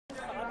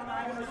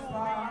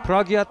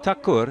Pragya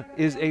Thakur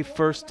is a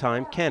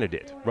first-time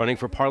candidate running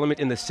for parliament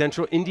in the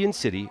central Indian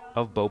city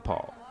of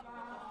Bhopal.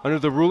 Under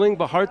the ruling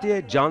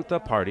Bharatiya Janata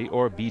Party,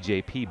 or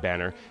BJP,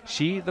 banner,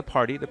 she, the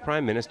party, the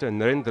Prime Minister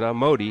Narendra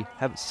Modi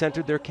have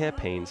centered their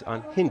campaigns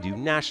on Hindu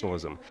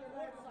nationalism.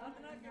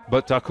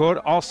 But Thakur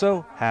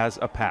also has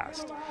a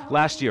past.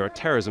 Last year, a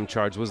terrorism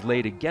charge was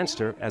laid against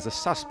her as a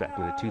suspect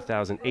in the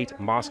 2008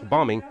 mosque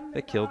bombing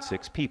that killed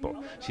 6 people.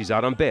 She's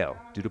out on bail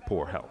due to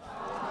poor health.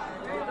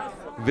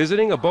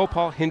 Visiting a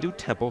Bhopal Hindu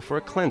temple for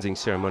a cleansing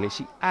ceremony,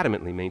 she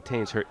adamantly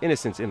maintains her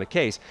innocence in the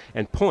case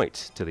and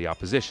points to the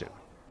opposition.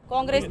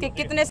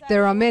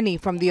 There are many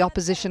from the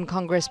opposition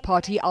Congress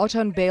party out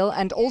on bail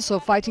and also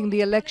fighting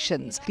the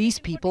elections. These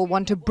people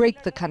want to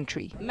break the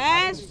country.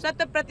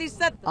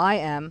 I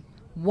am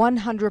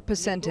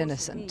 100%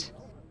 innocent.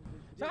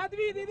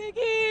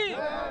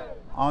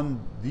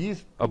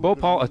 A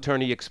Bhopal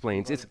attorney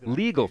explains it's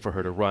legal for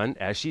her to run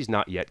as she's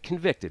not yet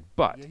convicted,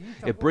 but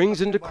it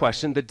brings into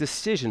question the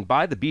decision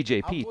by the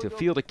BJP to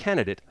field a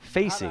candidate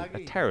facing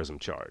a terrorism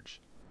charge.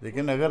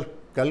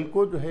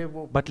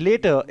 But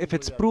later, if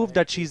it's proved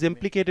that she's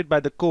implicated by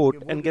the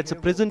court and gets a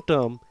prison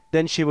term,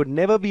 then she would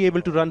never be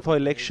able to run for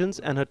elections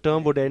and her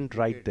term would end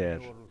right there.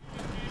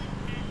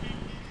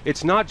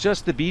 It's not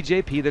just the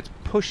BJP that's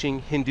pushing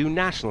Hindu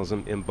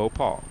nationalism in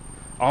Bhopal.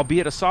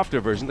 Albeit a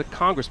softer version, the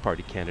Congress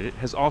Party candidate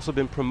has also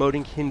been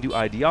promoting Hindu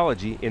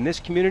ideology in this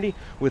community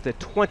with a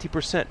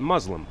 20%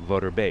 Muslim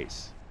voter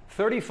base.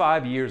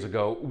 35 years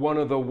ago, one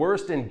of the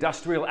worst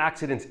industrial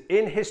accidents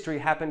in history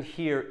happened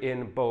here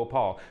in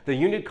Bhopal. The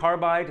Union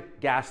Carbide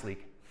gas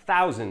leak.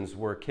 Thousands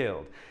were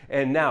killed.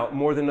 And now,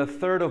 more than a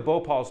third of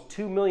Bhopal's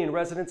 2 million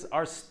residents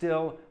are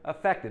still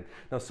affected.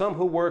 Now, some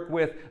who work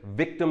with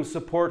victim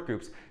support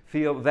groups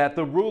feel that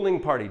the ruling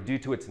party, due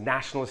to its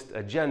nationalist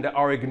agenda,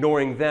 are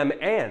ignoring them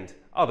and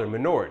other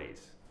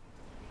minorities.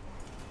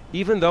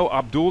 Even though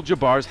Abdul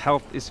Jabbar's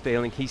health is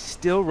failing, he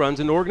still runs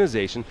an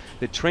organization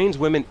that trains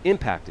women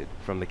impacted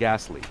from the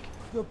gas leak.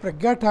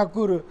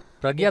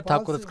 Pragya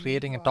Thakur is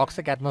creating a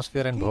toxic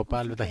atmosphere in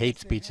Bhopal with the hate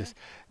speeches.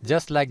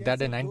 Just like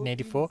that in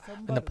 1984,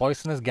 when the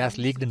poisonous gas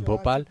leaked in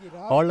Bhopal,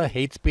 all her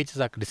hate speeches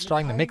are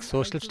destroying the mixed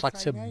social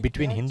structure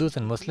between Hindus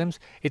and Muslims.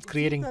 It's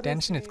creating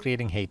tension, it's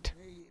creating hate.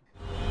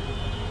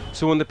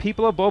 So when the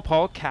people of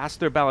Bhopal cast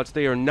their ballots,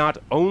 they are not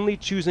only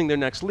choosing their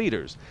next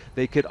leaders,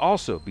 they could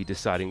also be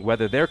deciding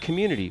whether their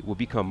community will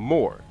become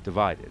more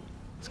divided.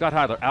 Scott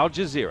Heidler, Al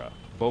Jazeera,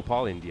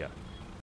 Bhopal, India.